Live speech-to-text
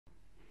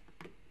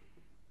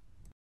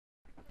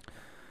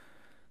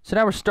So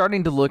now we're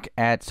starting to look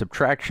at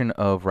subtraction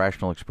of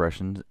rational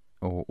expressions,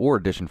 or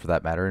addition for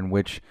that matter, in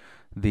which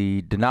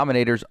the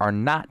denominators are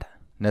not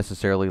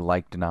necessarily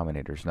like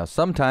denominators. Now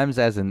sometimes,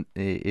 as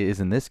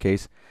is in this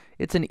case,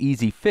 it's an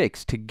easy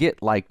fix to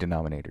get like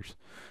denominators.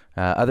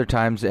 Other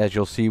times, as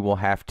you'll see, we'll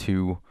have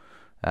to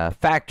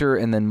factor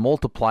and then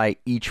multiply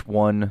each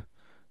one,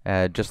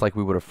 just like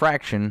we would a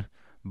fraction,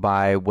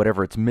 by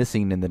whatever it's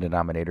missing in the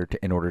denominator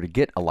in order to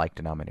get a like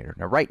denominator.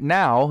 Now right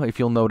now, if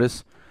you'll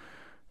notice,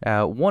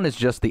 one is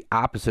just the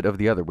opposite of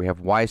the other. We have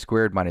y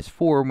squared minus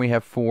 4, and we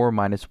have 4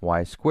 minus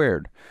y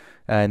squared.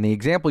 In the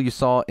example you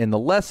saw in the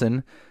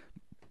lesson,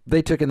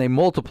 they took and they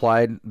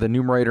multiplied the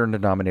numerator and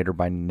denominator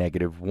by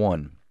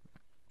 -1.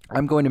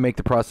 I'm going to make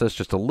the process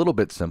just a little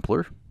bit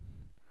simpler.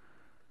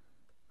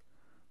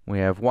 We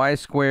have y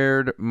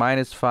squared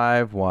minus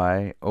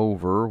 5y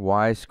over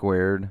y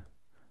squared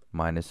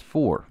minus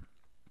 4.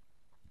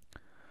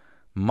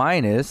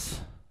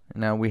 Minus,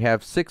 now we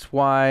have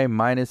 6y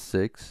minus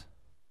 6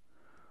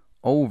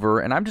 over,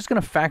 and I'm just going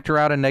to factor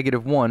out a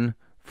 -1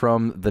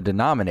 from the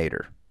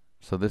denominator.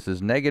 So this is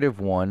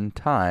 -1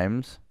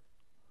 times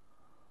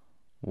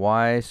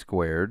y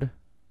squared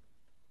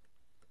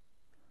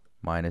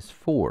minus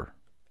 4.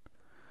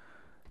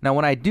 Now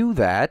when I do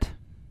that,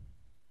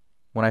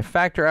 when I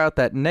factor out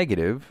that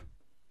negative,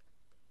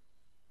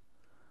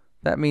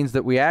 that means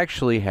that we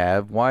actually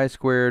have y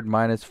squared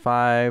minus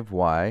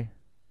 5y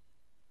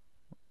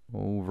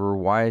over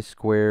y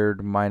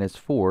squared minus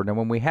 4. Now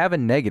when we have a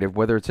negative,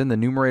 whether it's in the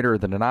numerator or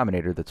the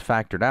denominator that's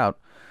factored out,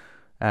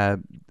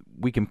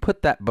 we can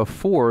put that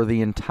before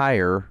the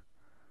entire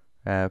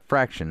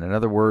fraction. In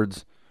other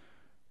words,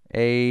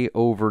 a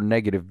over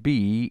negative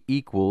b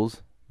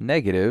equals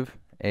negative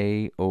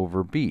a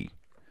over b.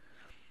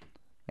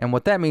 And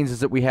what that means is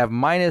that we have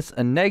minus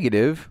a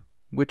negative,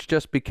 which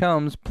just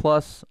becomes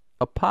plus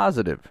a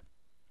positive.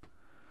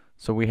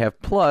 So we have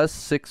plus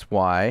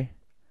 6y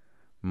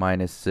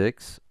minus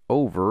 6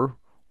 over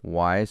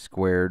y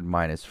squared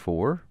minus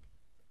 4.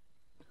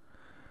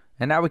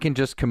 And now we can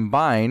just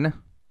combine,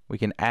 we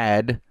can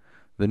add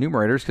the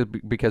numerators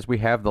because we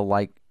have the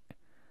like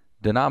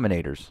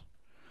denominators.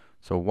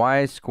 So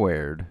y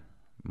squared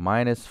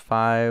minus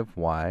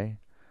 5y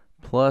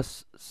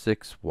plus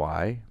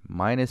 6y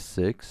minus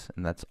 6,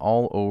 and that's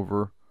all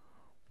over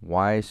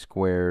y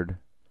squared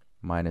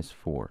minus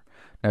 4.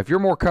 Now if you're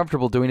more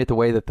comfortable doing it the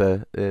way that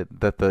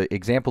the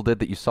example did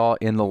that you saw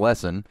in the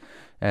lesson,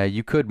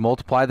 you could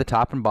multiply the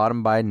top and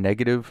bottom by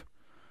 -1.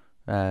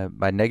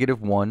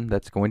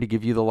 That's going to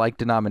give you the like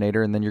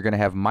denominator, and then you're going to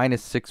have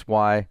minus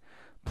 6y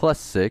plus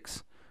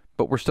 6,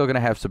 but we're still going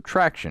to have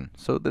subtraction.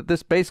 So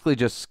this basically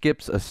just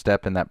skips a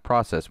step in that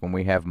process. When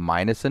we have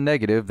minus a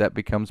negative, that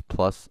becomes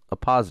plus a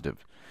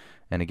positive.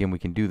 And again, we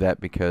can do that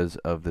because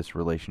of this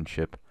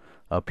relationship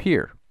up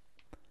here.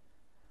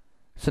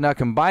 So now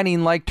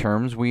combining like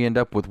terms, we end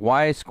up with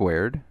y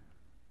squared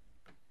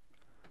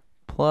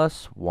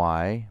plus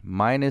y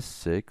minus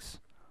 6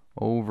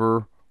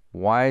 over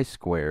y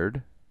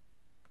squared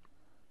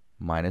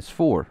minus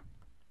 4.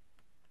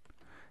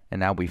 And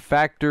now we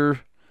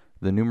factor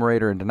the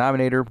numerator and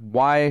denominator.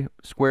 Y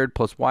squared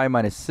plus y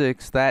minus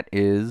 6, that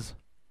is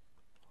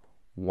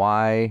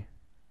y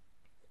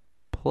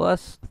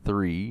plus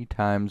 3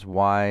 times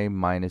y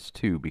minus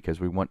 2,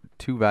 because we want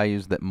two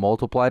values that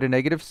multiply to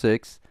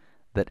 -6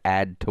 that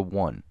add to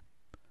 1.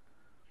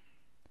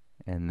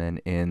 And then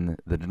in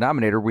the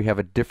denominator, we have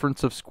a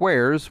difference of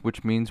squares,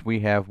 which means we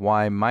have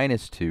y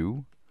minus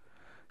 2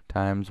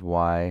 times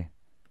y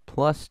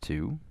plus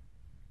 2.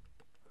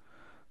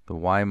 The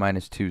y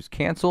minus 2's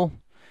cancel,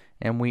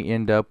 and we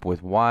end up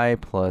with y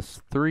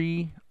plus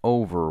 3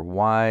 over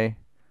y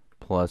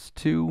plus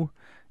 2.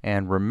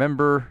 And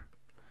remember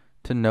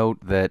to note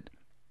that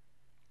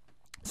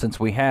since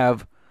we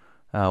have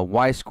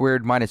y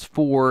squared minus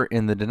 4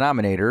 in the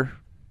denominator,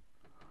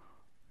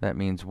 that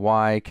means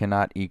y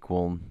cannot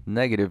equal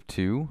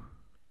 -2,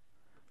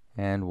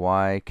 and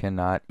y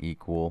cannot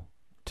equal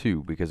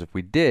 2, because if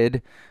we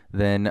did,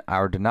 then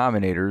our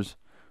denominators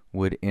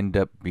would end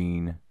up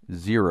being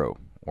 0,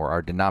 or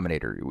our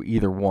denominator,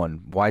 either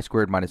one, y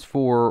squared minus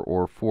 4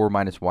 or 4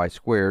 minus y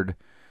squared.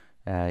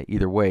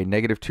 Either way,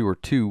 -2 or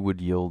 2 would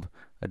yield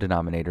a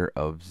denominator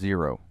of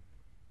 0.